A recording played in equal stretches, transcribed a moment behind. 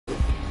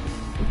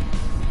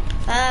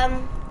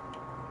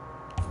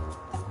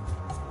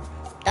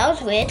That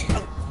was weird.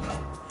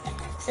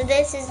 So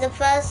this is the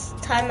first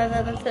time I've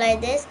ever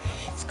played this.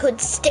 It's called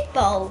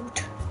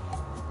Stikbold.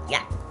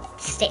 Yeah,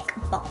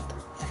 Stikbold.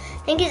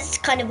 I think it's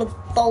kind of a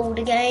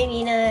boulder game,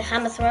 you know,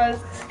 hammer throw.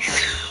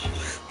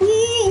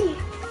 Whee!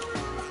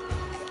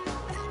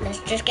 Let's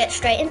just get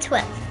straight into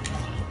it.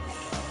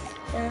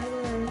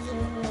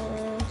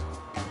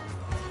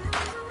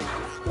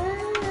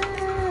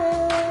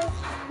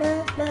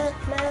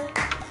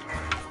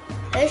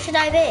 Who should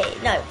I be?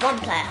 No, one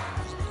player.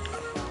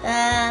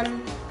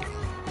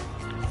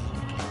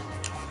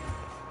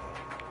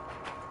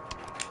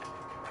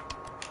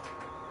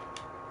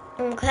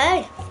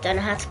 Okay, don't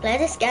know how to play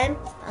this game.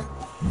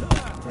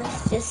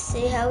 Let's just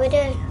see how we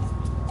do.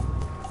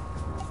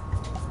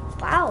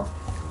 Wow.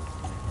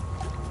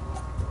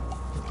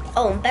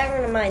 Oh, and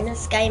bearing in mind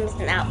this game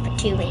isn't out for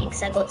 2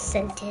 weeks. I got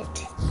sent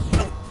it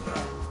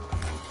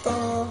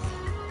for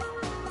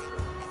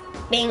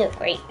being a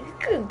great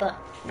YouTuber.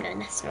 No,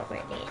 that's not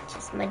really it.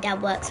 Just my dad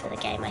works for the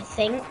game, I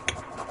think.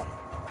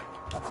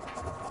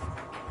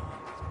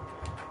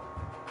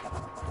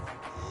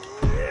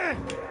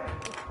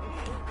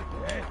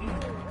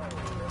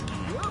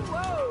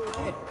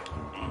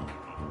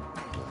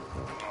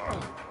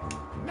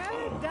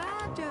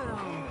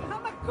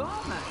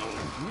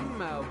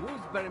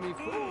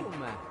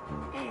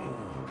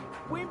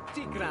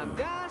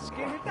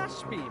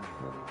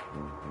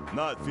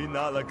 Not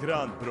finala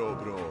grand bro.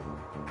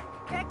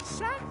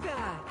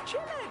 Exacta,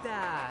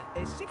 chilada,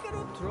 e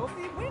siguro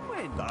trophy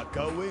win-win.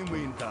 Taka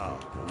win ta,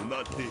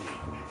 unati.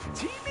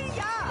 Timi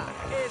ya,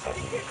 e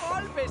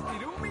Stikbold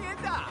vestirumi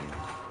enda.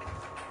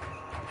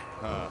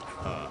 Ha.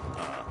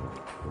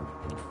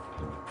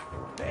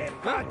 Per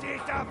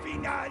partita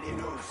finali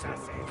russa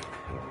se.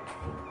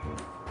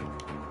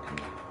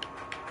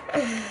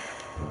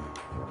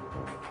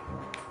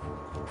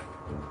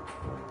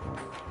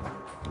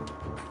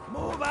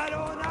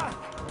 Varona,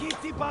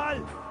 Kitty ball.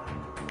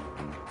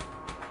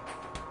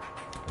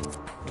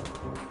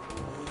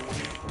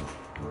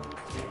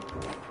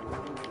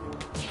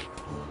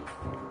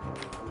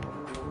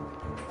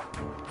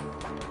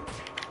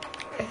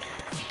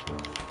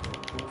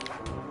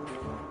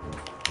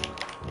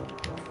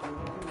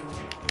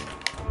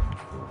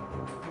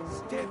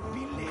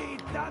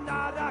 Stepilita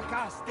nada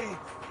caste.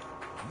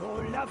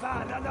 Non la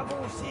vara la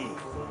voci.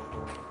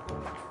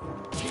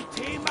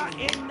 Tema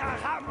in na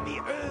rammi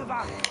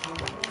över.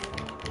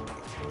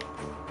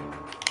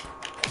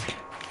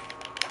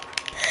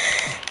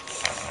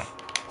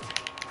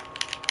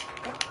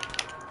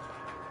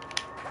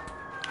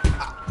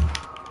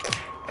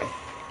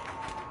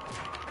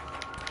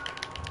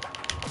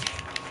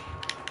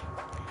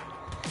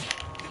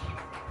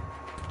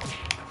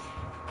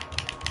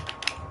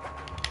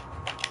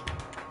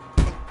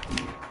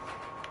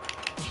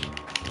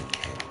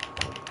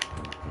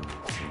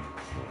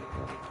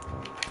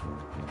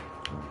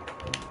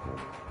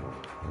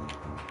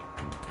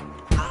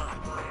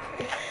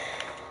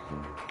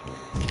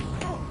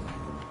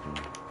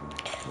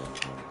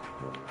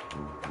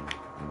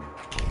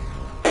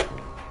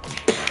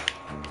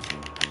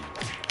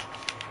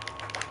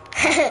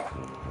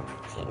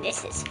 See,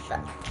 this is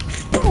fun.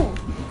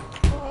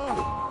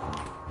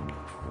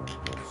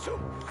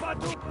 Suppa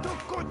tutto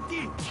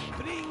cotti,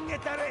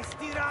 bringet a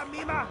restira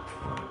mima.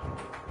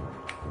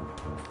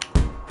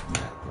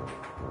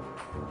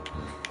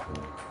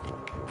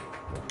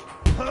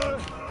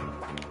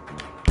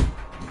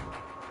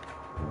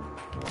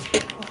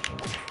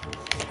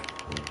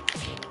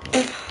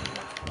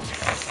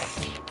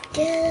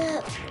 Get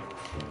up.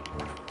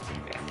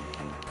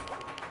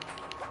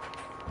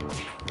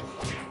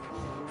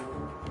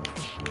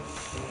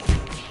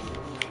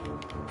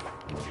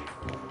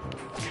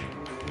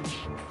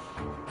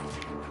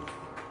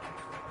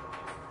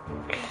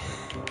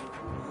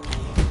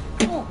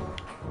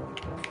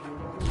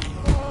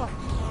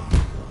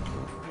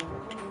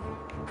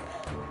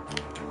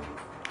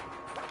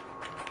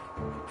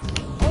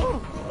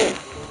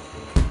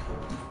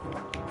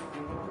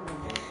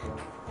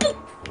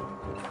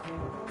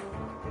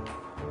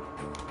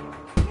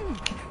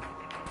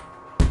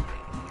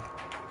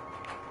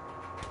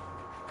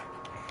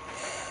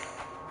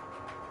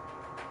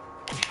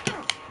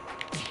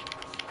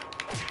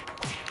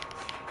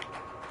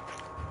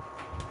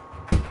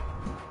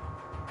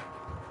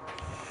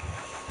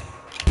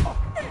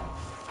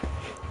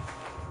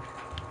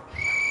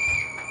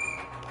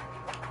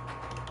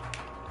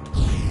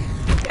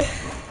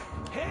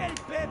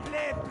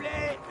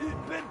 Play,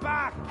 open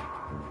back.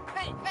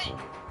 Hey.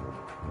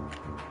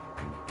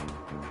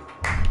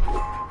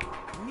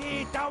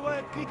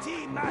 Nitawe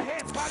pitima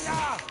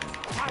hepala,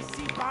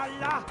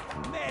 pasibala,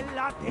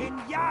 mela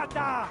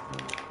tenyada.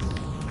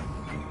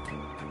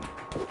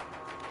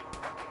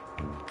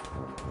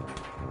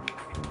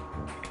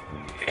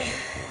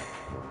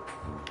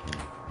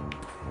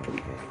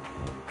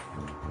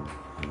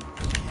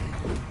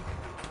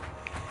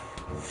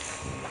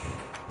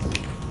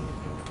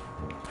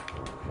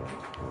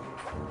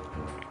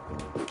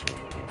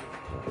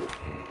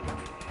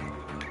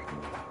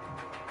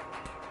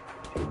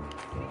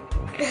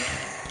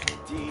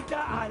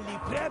 Tita ali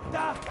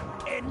prepta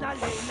e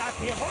nalena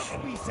te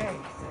hospise.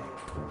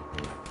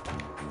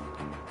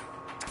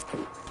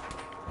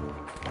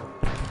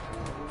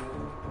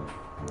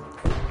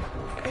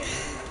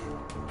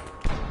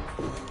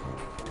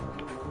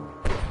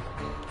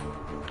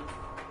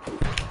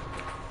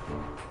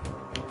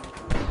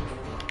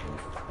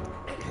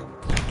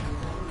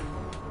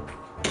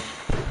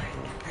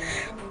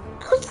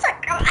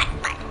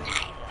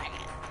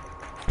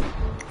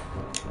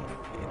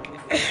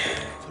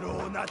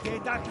 Trona te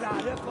da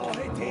klare for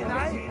til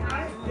deg.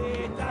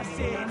 Leta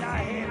sena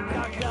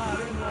henta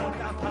klare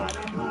nåta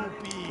pare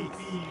nupi.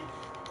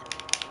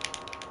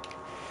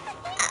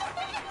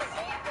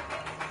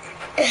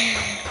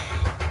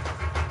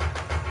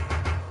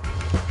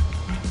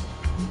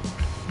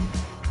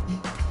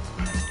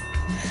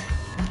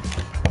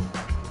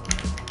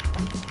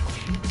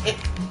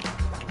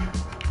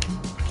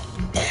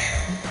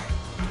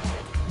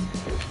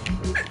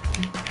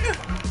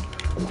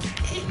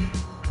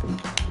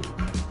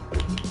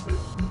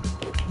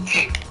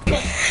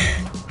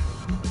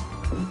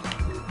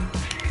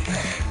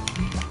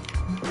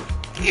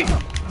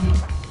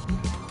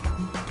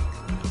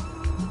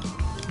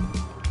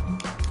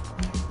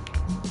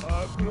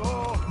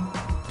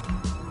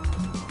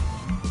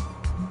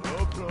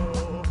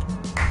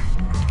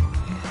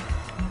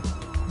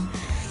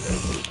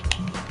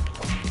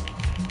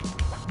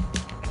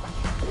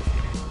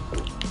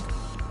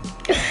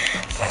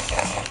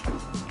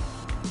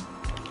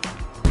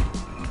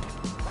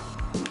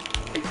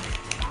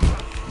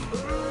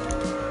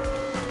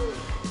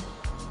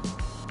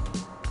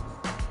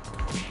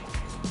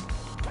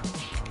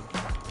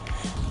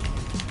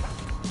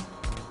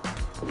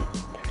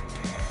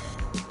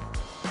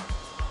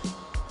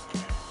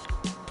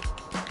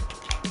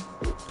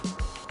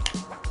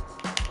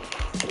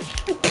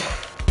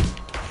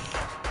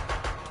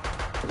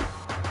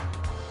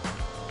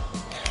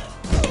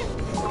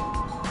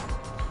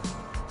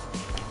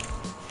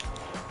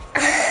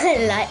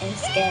 Light and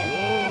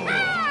scared.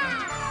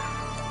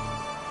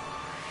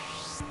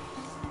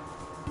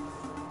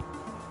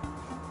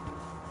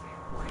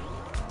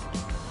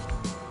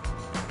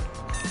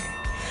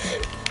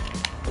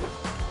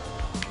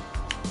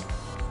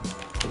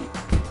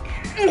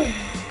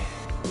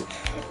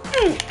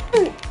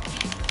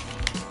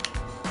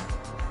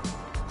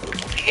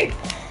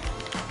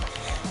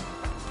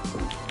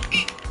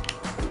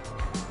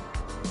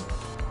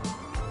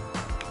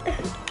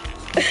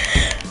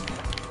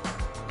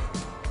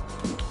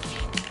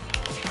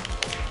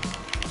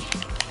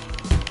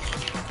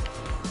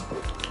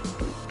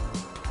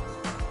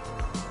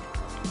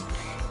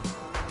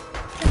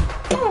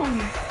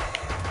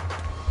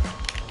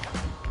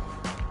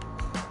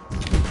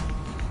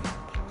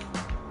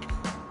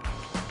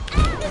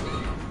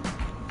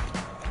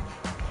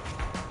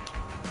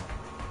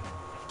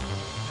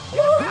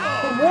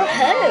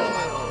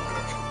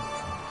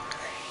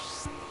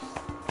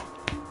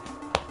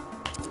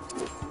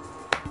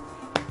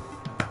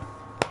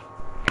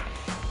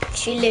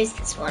 She lose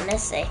this one,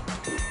 let's see.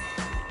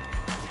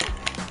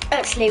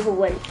 Actually, we'll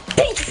win.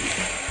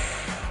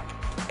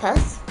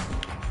 Pass.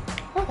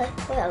 Okay,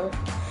 well,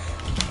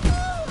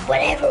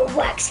 whatever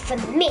works for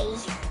me.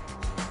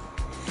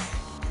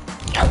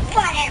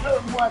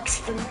 Whatever works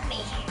for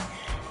me.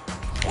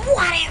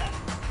 Whatever.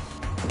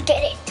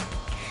 Get it.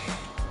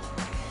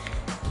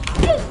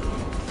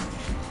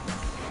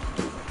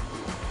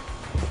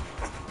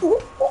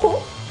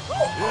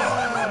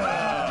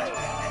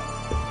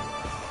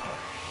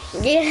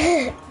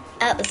 Yeah,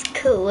 that was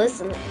cool,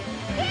 wasn't it?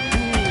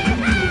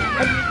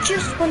 I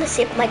just want to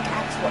see if my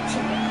dad's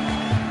watching me.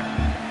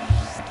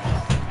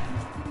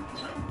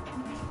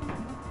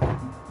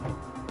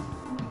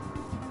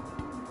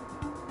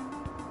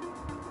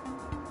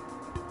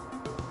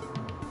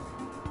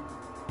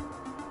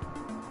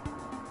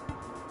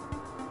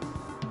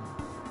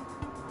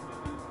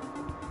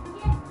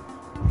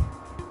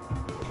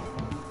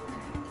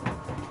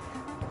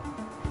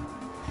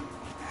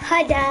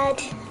 Hi,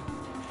 Dad.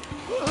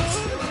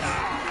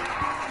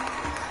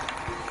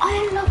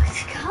 I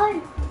unlocked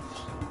coach.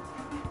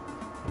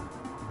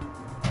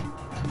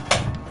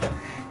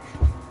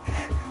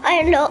 I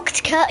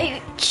unlocked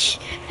coach.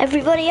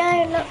 Everybody,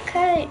 I unlocked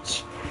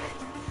coach.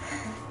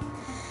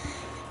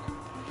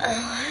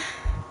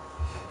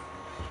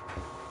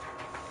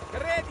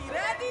 Ready?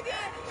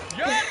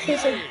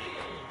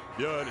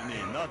 Björni,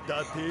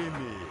 natta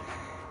timi.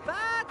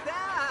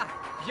 Tata!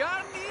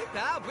 Björni,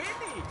 ta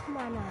Willy!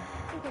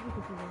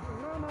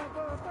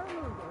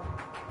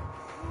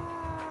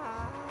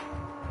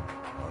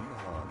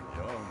 Anhan,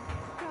 Jan.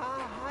 Ta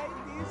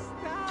Heidi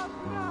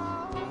Stavra!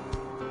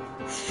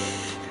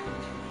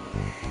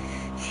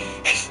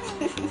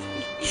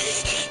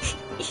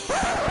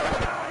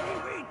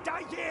 Vita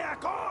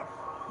Jakob!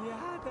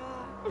 Jada,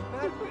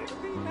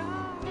 perfektina!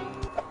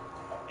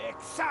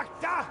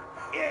 Exakta!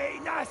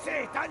 Ena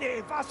seta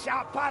neva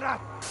para.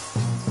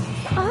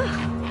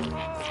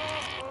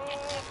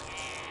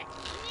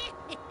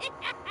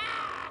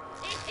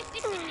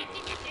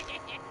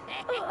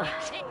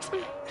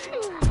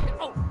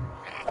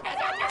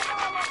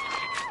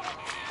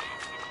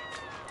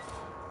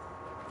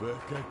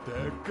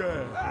 Väketäke.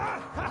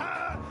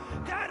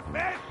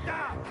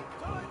 Perfetta!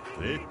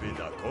 Trippi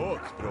da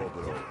koks, bro.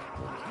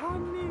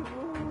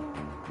 Honnivu.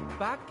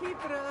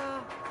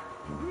 Pakitra.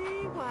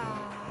 Niwa.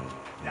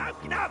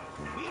 Knapp!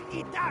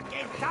 Finita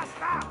che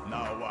tasta!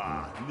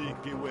 Nawa,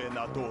 Niki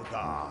Wena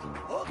Tota.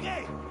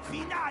 Okej,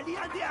 finali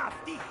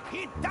andiafti!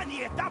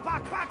 Hittanieta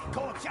backpack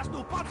coachas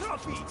nu på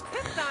trofé!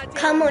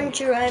 Come on,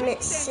 Jerome,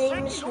 it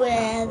seems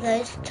where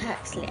those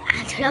attacks live.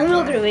 I'm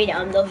not going to read it,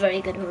 I'm not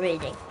very good at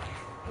reading.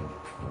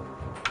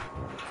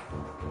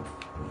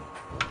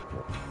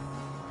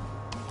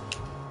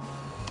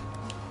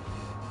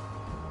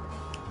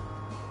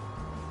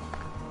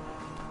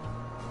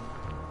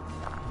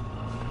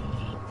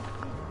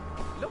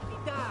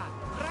 Lokita.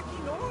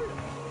 Rakinol.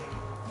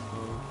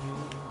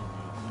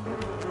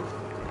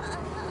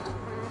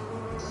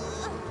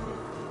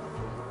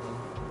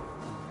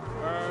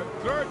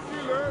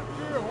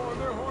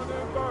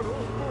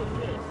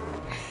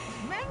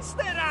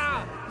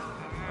 Menstera.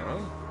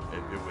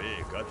 Ebbe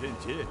weka till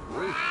till.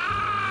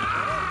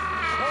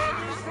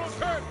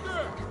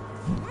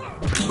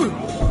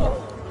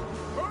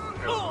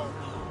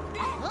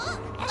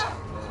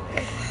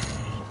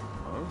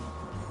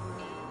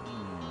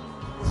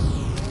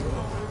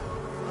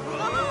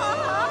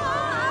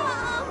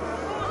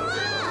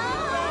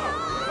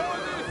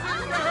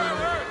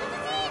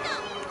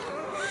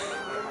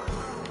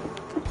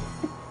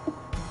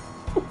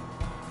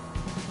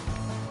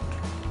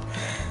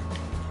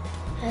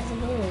 That's a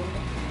moon.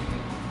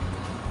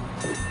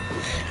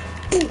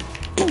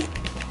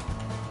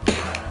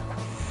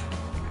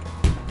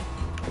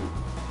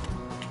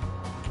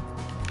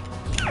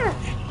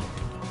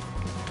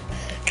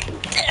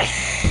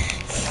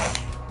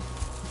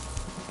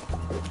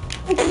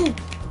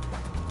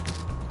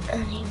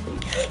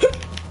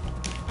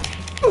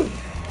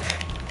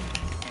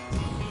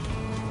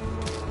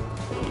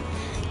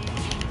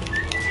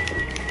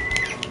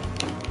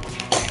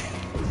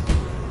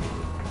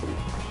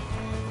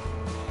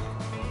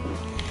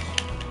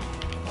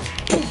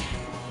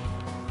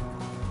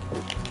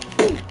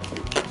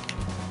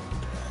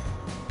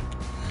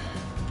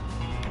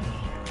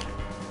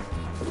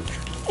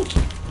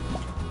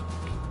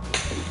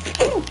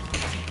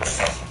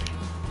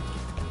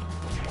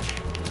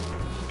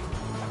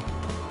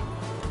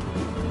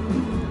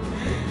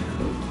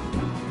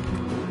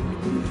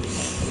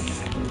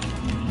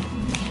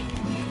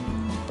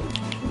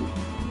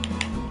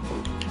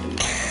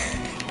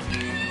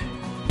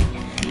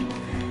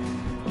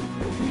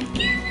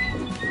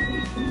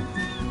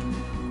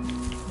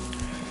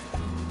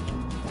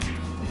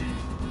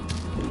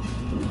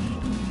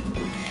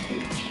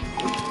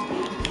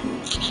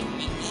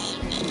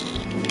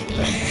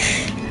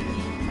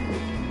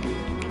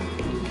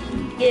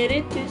 Get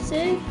it to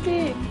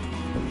safety.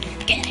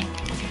 Get it.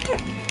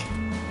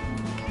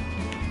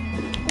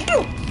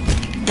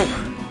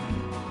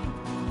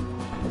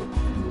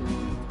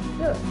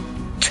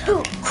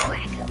 Two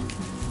cracker.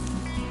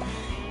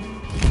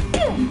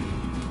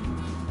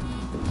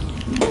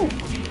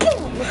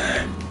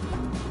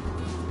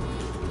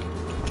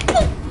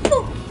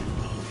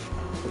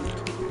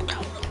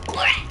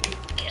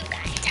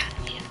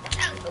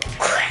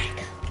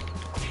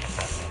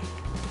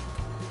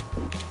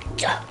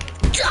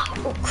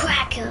 Double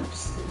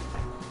crack-ups.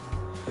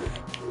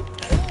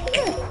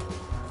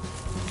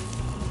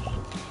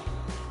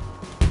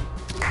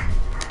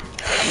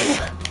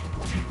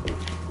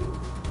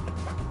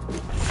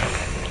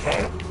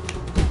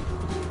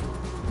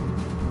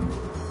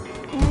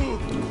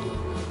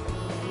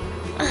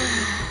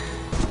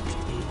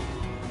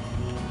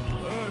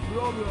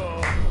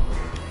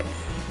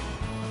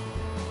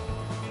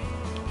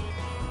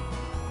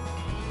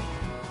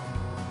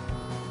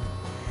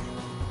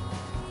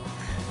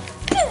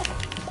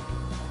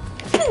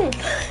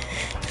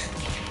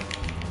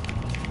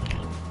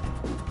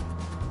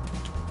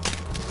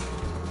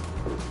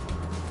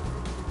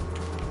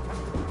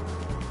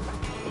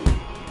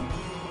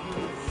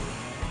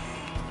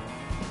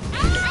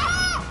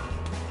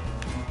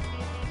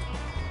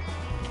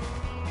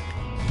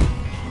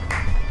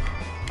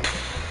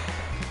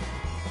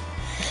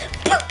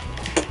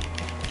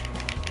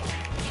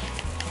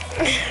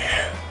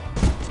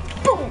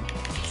 Boom!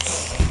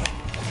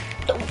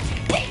 Don't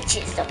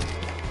bitches up.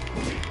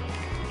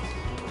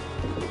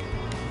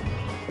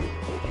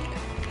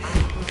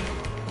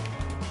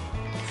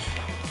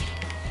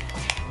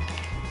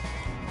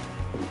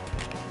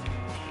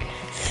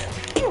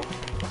 Boom!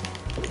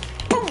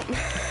 Boom!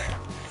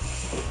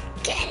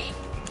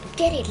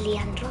 Get it,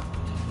 Leandro.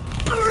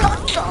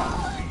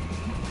 Brothers!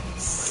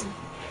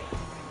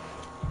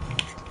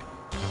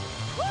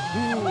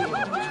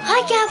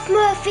 Hi, Gav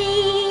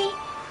Murphy!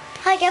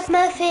 Hi, Gav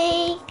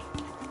Murphy!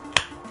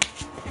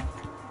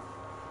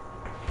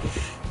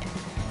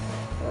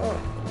 Oh.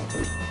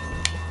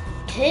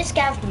 Who's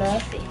Gav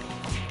Murphy?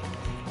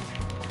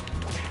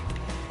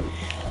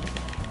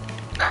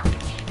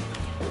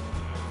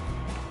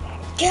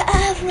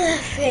 Gav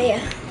Murphy! I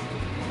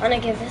want to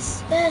give a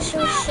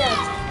special shout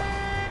out.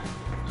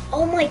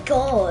 Oh my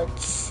god!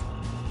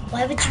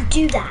 Why would you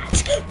do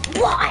that?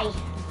 Why?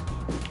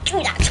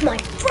 Do that to my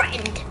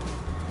friend.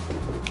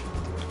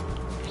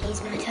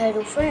 He's my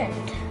total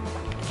friend.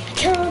 I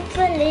can't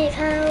believe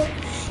how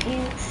you...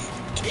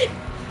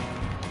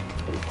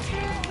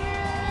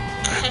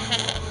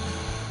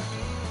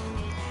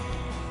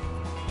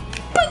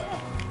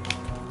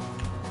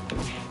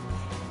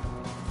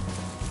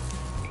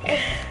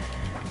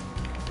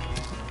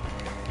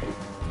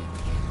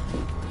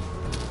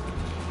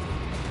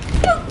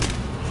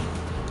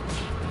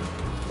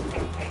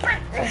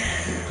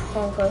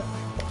 Honker.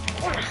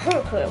 What a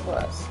honker it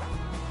was.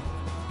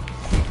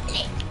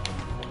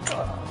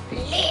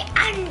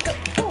 And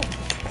boom.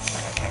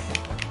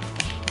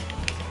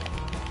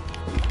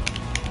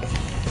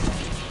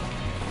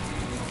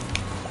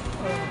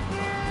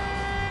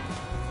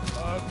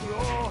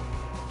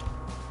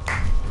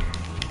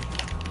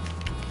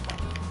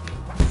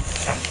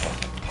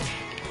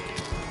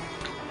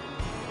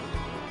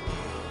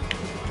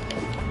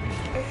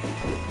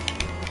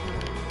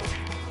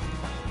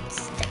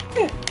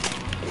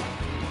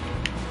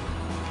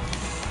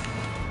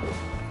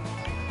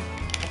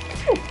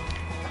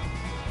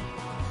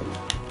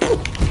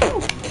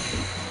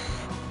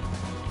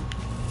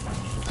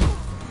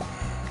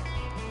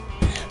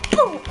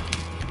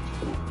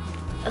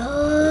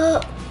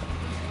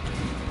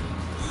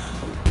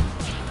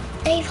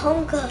 Dave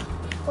Honker.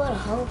 What a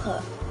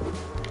honker.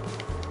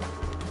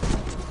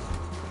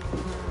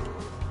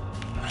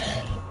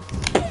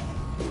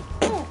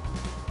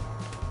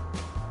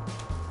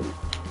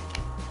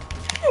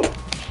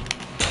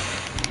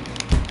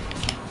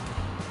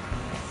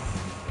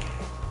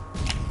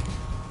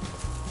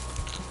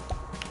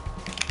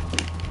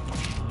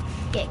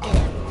 Get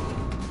him.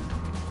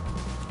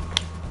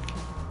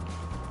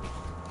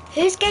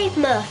 Who's Gabe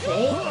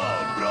Murphy?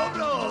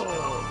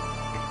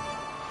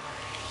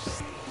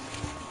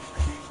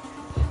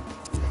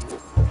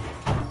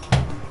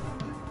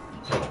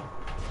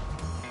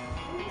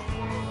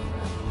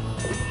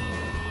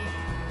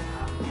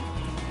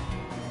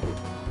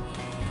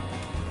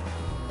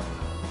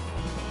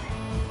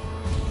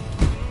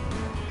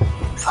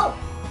 Oh!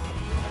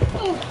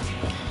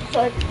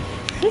 So,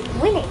 who's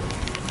winning?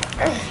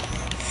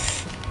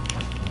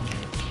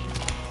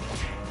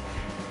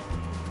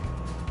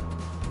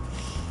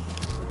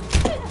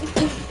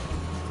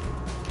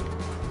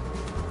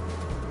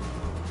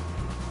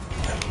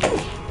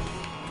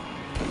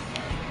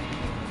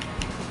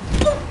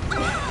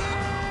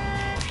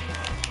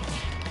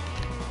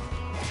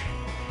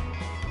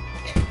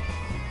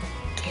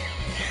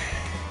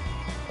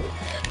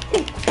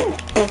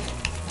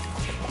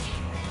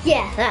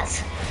 Yeah,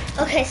 that's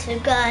okay. So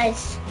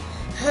guys,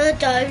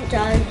 don't,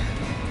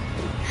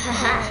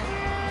 haha.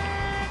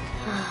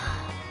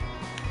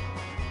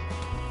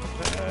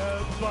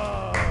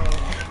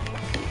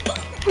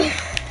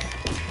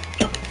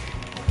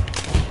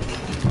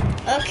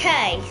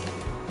 Okay.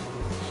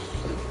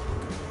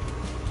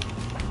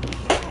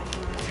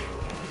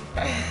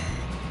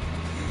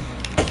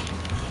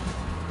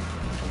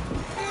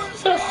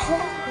 So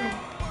hungry.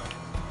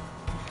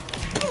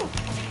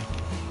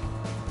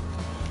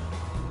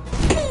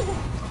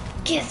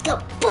 Give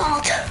the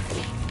ball.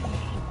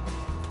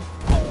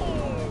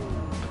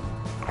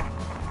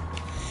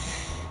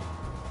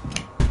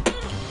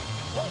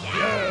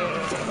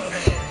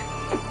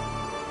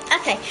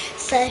 Okay,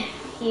 so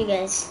you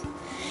guys,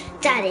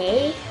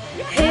 Daddy,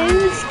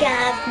 who's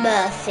Gav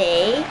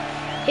Murphy?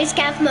 Who's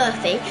Gav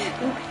Murphy?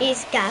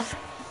 Is Gav?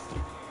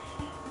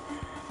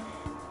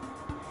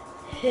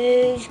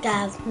 Who's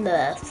Gav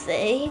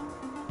Murphy?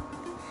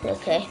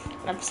 Okay,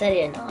 I've said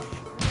it enough.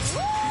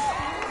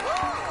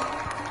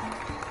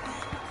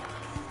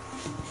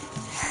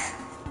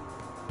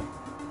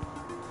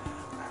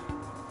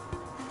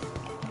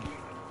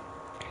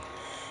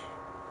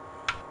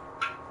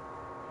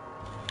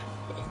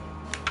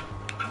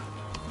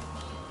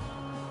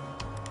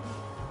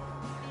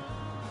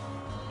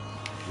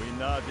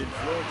 Not in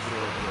float,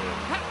 bro.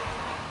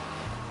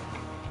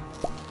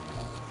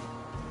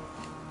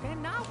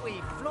 Then now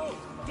we float,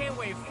 then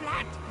we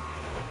flat.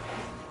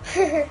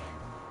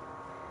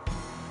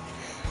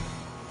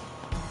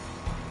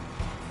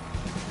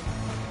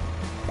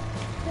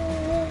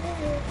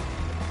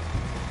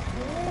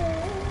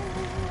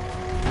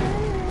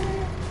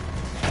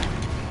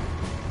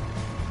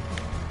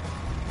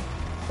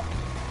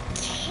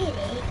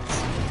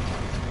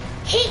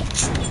 Hit.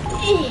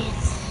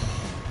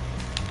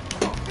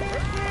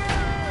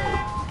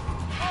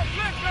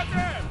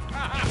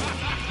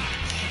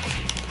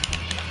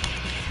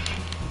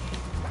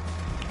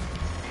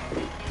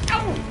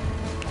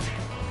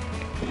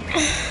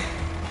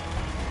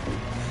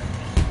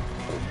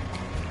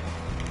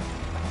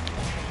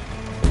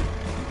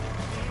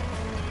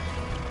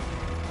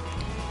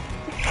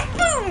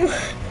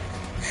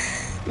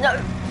 No.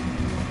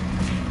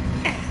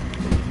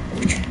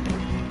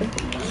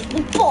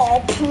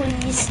 Ball,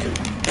 please.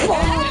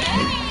 Ball.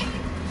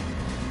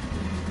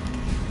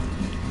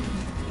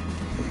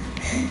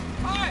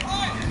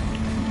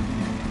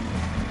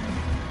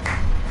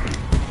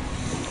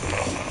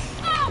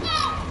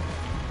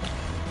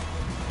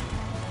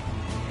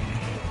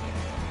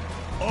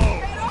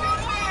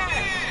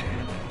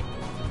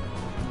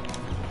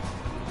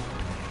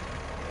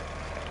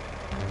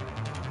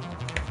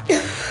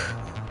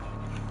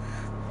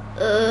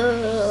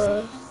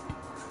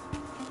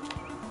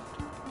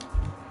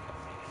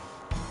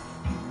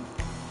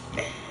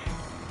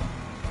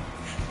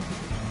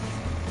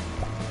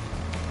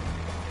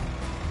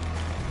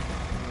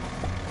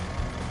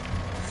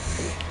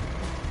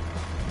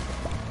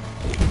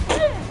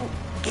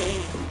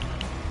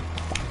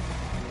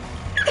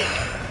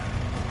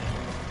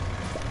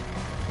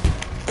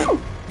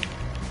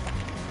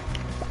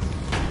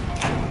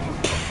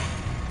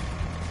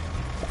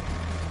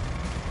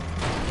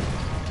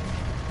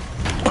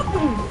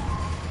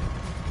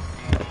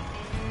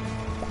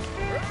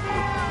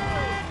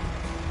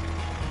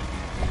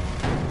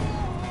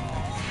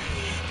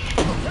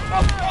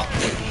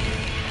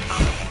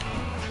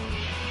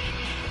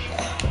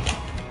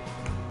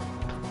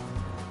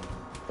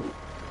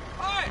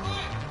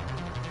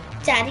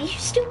 Dad, are you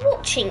still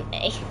watching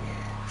me?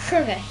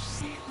 Okay,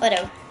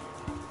 whatever.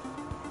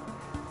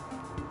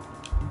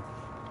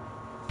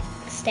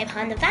 Stay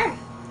behind the van.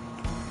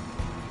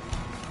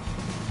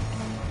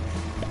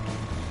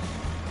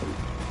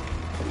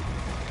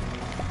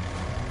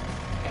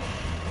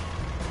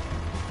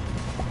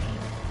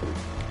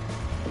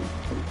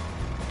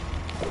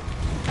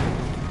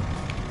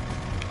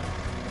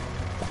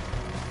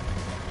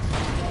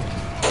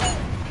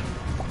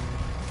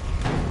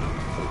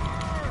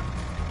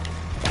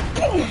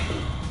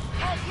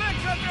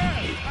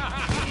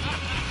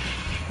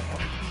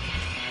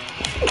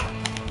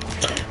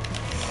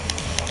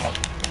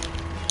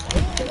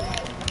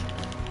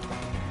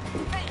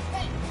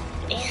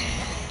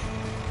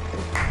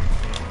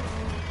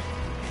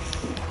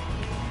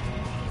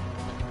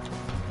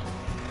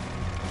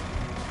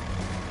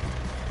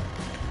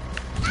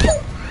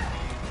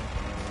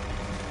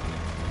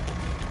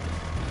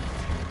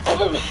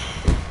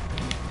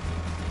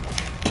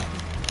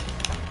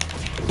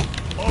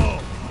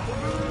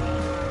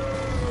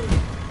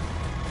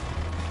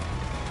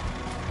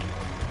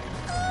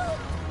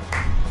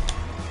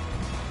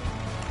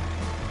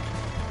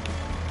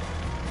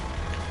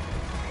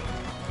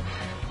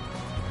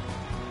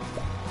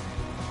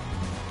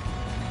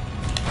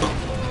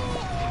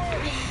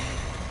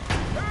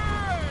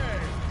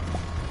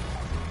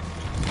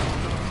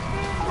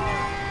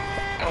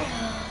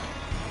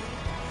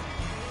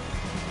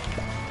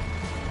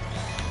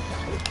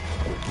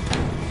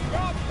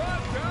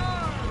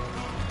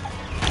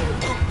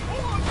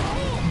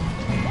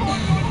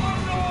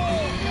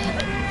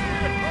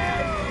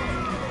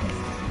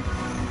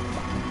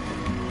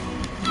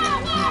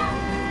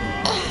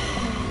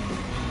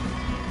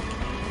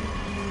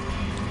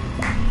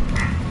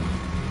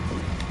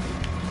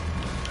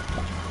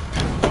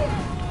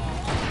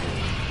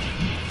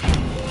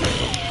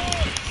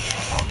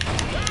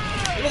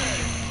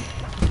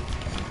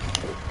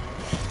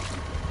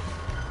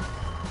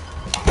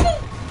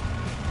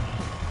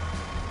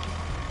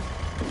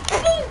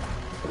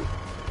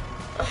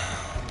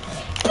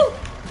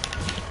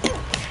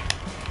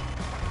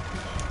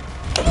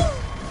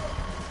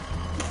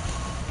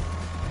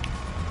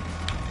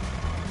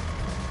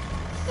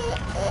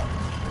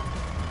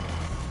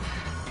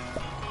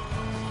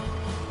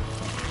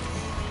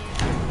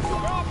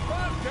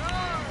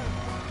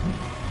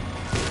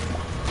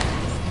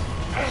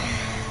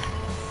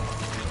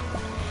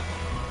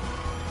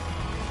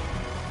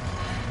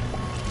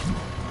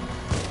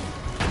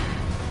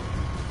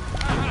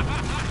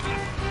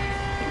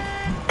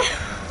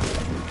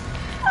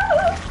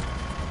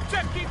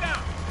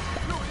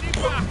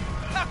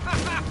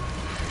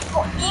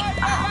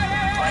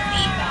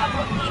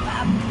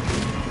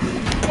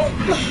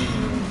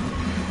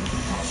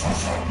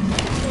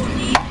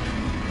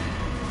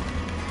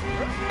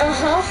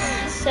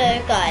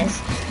 So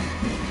guys,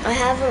 I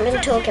haven't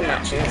been talking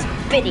much in this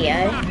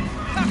video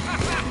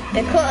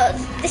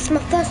because this is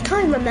my first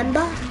time, remember?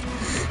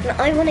 And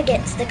I want to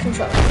get to the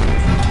controls.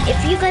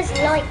 If you guys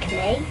like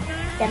me,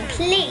 then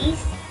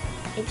please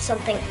leave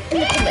something in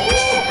the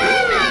comments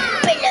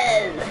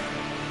below.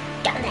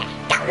 Down there.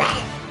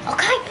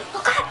 Okay,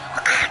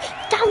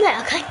 down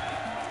there, okay?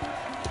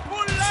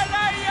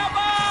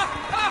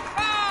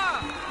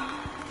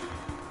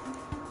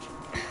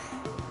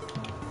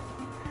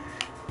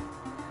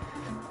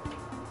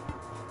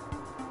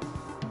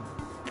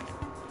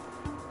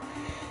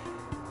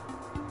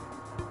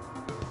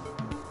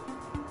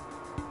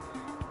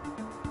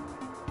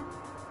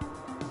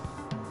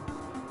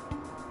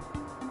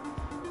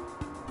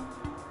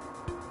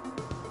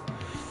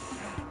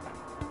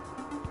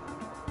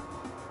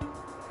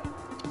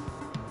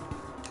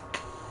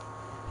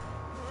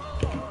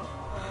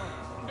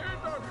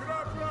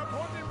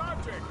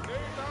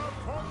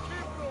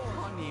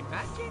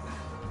 Magic?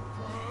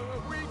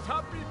 We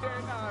tapi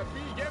tena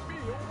BMB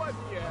over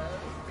here.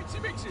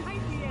 Miksi? Ai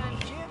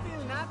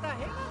Jevil nata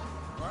hela?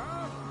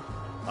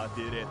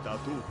 Atireta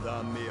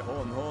tuta med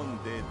hon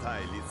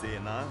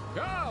detaljscena.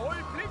 Ja,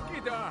 oj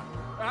blickida.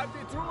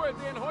 Ati true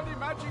den honi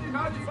magic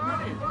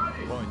kalifari.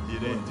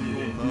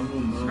 Pondireti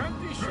hona.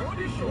 Skanti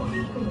shori.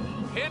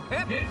 Hep.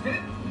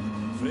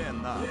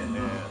 Frena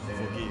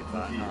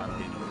forgiva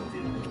antino.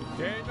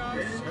 Tena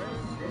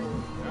sen.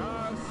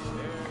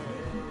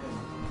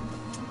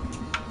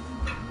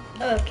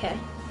 Okay.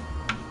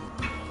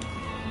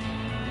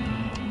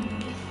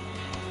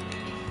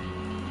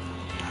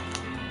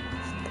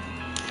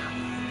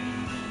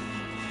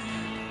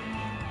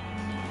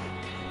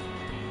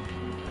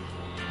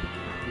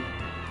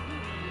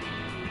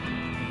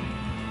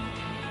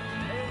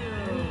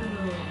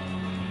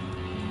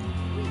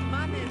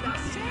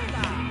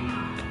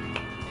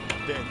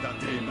 Detta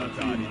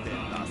trimatari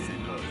detta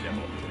sin lörja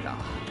borta.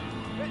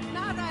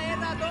 Nada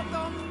era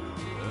dom.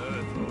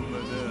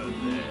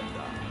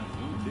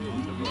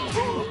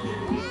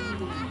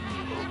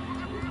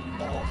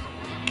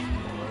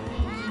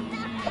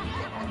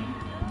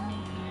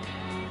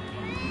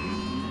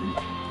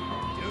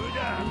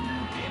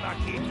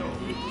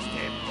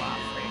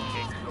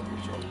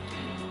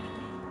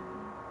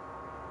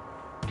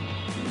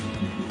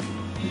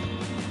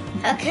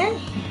 Okay.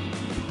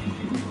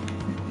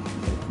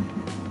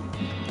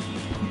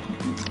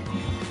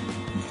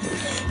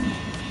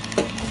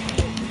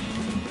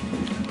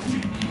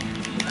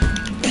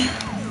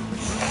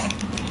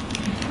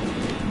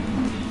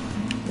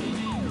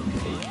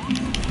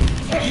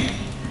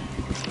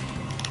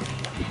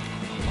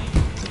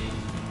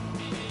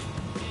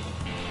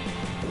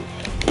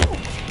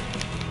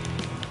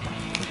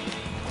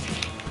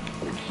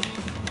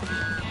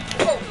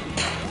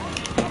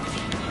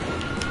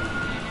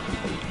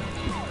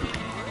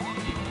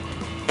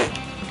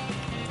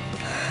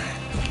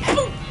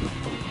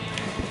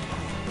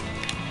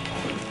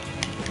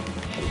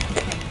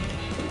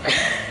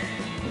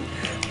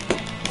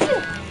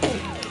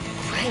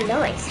 Hey,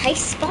 nice. Hey,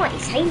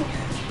 Spice.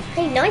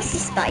 Hey, nicey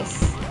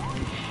Spice.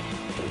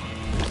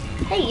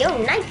 Hey, yo,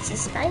 nicey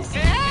Spice.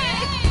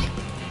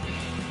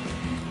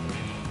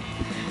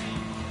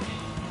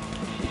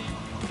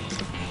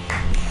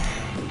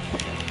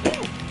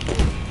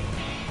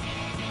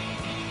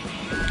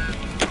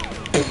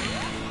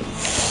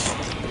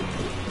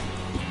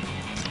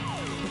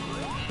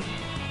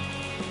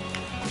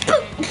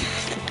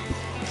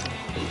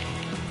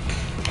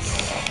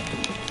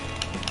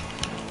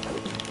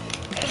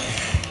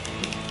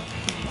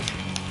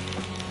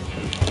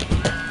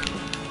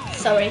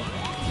 Sorry,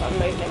 I'm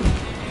moving.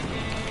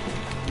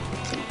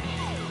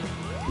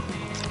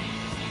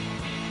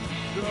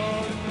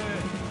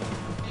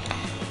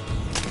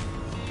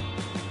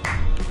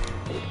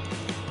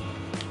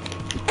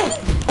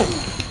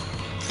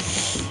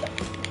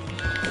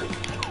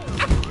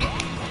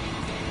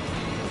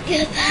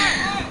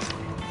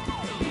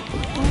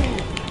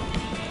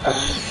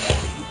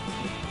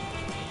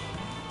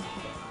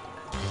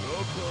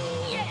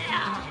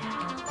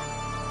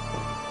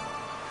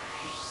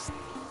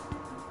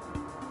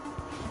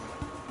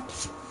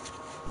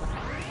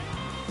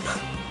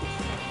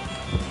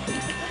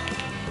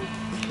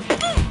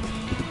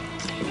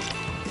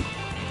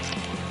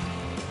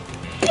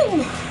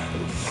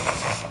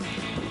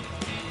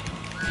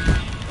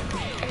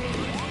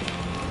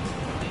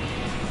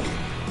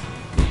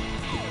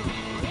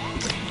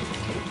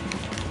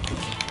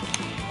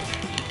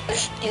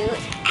 Dude,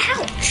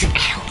 ouch,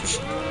 ouch.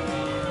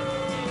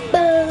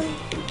 Boom.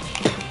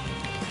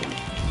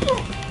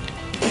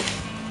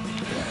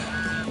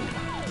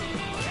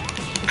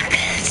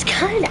 It's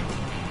kinda,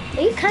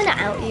 are you kinda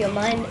out of your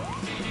mind?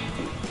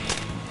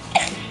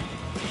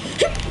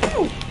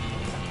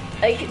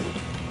 Are you?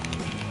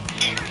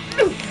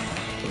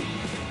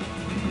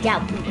 Yeah.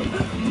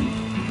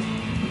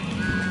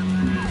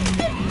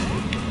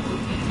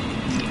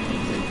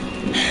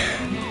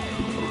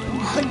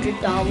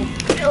 $100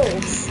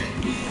 bills.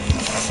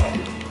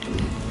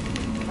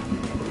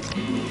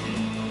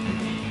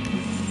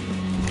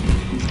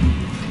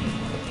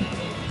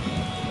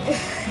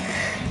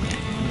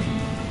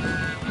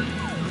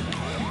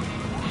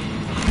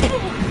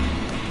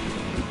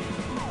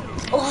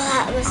 Oh,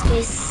 that must be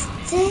a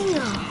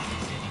stinger.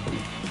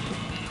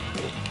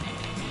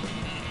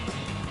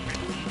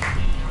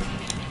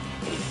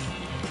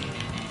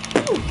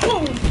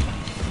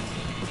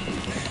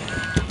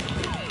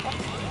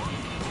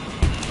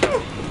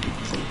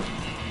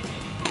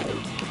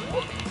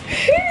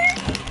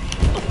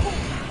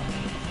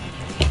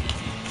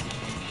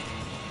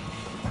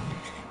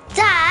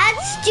 Dad,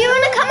 do you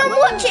want to come and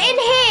watch it in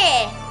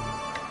here?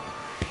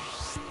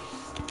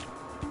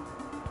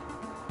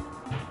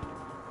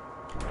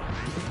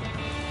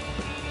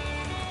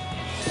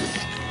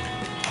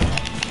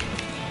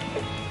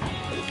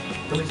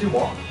 Do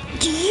what?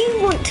 Do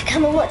you want to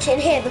come and watch it in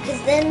here?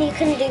 Because then you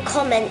can do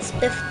comments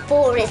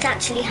before it's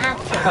actually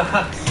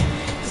happened.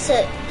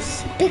 So,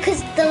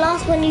 because the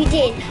last one you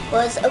did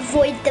was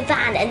avoid the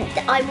van, and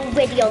I'm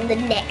already on the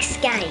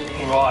next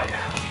game. Right.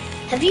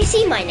 Have you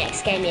seen my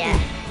next game yet?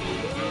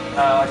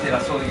 I did.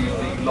 I saw that you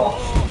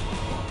lost.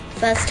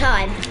 First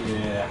time?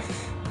 Yeah.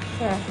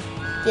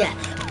 Yeah.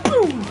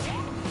 Boom!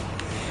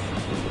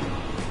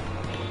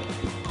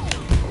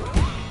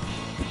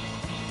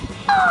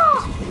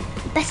 Oh!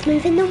 Best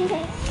move in the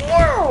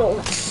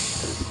world!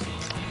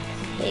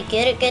 Okay,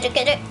 get it, get it,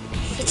 get it.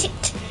 Hit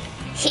it.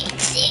 Hit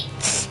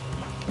it.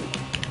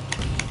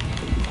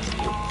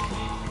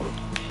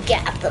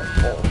 Get up the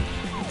ball.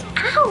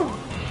 Ow!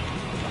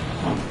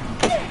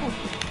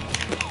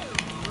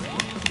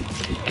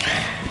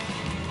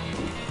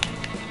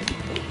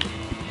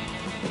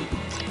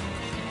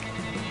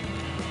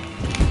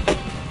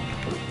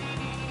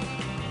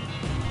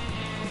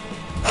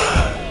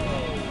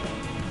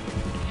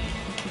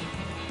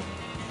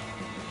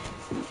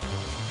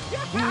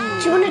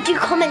 Do you want to do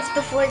comments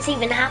before it's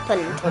even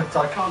happened? I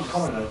can't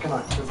comment though, can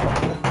I?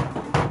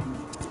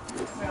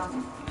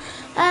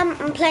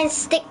 I'm playing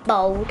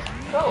Stikbold.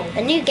 Cool.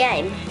 A new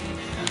game.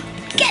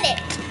 Get it!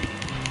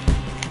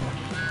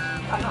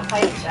 I've not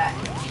played it yet.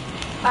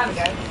 Time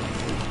ago.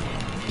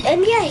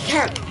 Yeah, you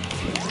can.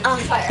 Oh,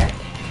 Player.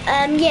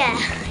 yeah.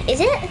 Is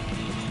it?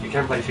 You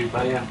can play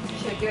 2-player.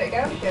 Should I give it a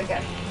go? Go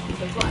get.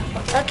 Which one?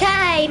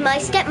 Okay, my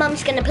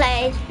stepmom's gonna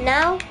play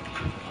now.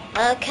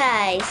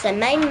 Okay, so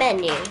main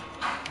menu.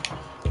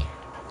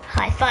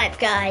 High five,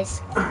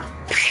 guys.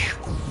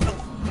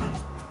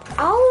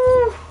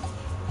 Oh.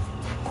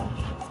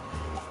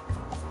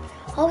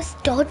 Oh, it's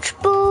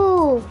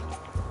dodgeball.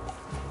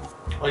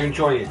 Are you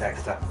enjoying it,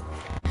 Dexter?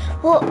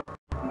 What?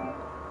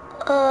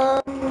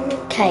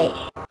 Okay.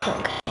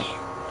 Okay.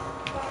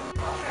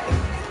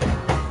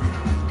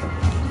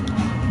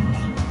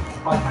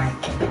 Bye,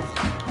 thanks.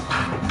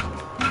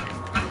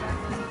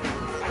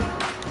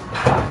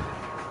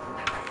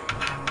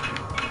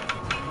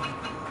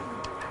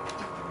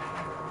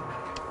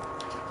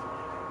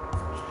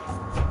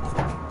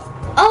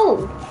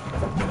 Oh.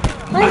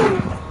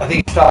 I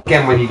think you start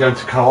again when you go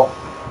into co-op,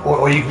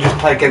 or you can just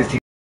play against each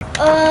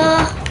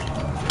How?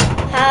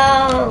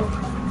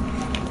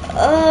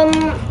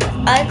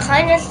 I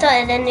kind of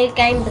started a new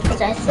game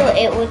because I thought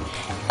it would.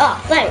 Oh,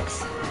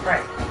 thanks.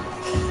 Right.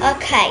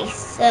 Okay,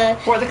 so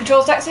What are the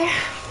controls, Dexter?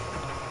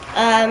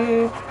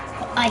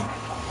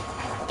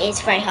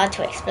 it's very hard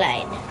to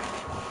explain.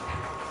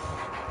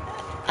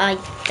 I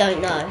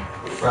don't know.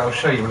 Right, I'll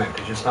show you in a minute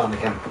because you're starting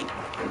again.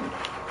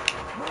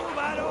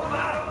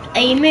 Are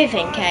you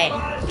moving, Kate? No.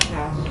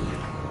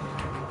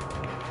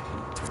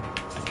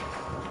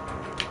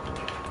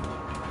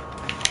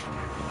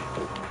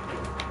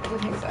 I don't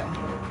think so.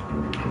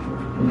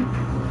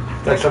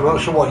 Dexter, I'm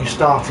not sure what you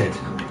started.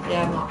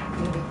 Yeah, I'm not.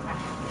 Maybe.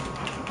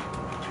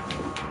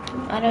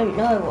 I don't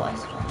know what I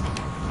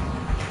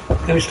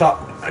started. Let me start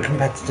a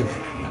competitive.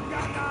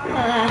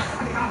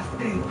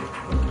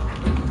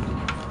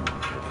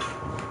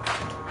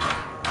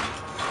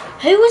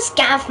 Who was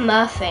Gav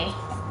Murphy?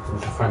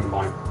 It's a friend of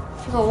mine.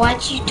 Well, why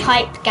did you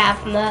type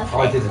Gav Murphy?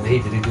 I didn't, he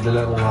did. He did a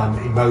little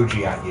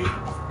emoji at you.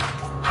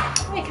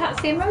 I can't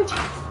see emoji.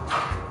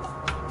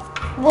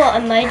 What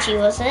emoji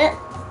was it?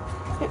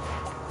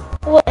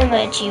 What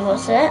emoji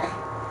was it?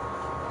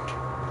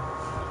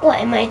 What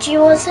emoji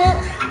was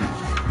it?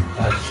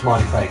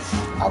 Smiley face.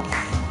 Oh,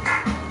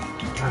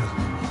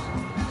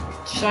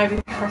 Should I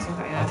be pressing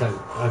something I else?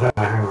 don't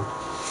know, hang on.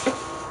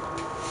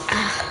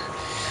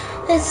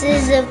 this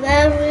is a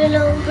very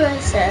long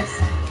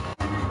process.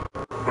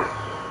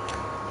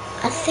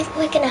 I think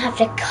we're gonna have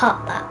to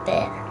cut that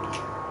bit.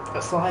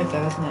 It's live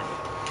though, isn't it?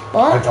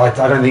 What?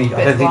 I don't think you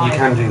live.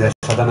 can do this.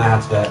 I don't know how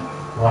to do it.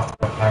 We'll have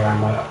to play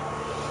around with it.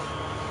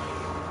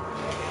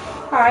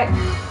 Alright.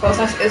 Well, it's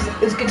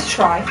nice. It's good to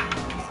try.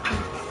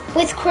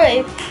 With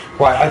crew.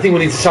 Right, I think we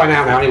need to sign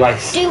out now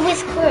anyways. Do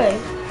with crew.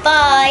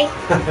 Bye.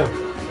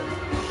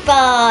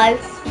 Bye.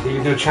 You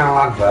can do a channel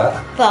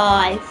advert.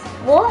 Bye.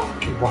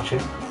 What? Keep watching.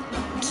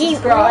 Keep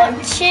Subscribe.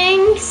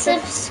 watching.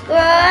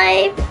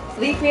 Subscribe.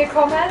 Leave me a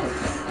comment.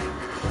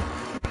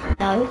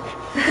 No.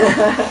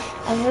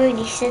 I've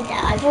already said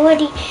that. I've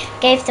already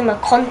gave them a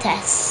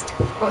contest.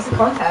 What's the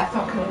contest?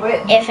 Not gonna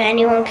win. If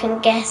anyone can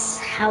guess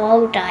how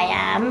old I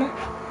am.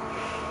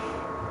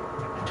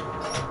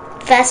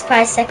 First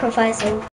prize, second prize, and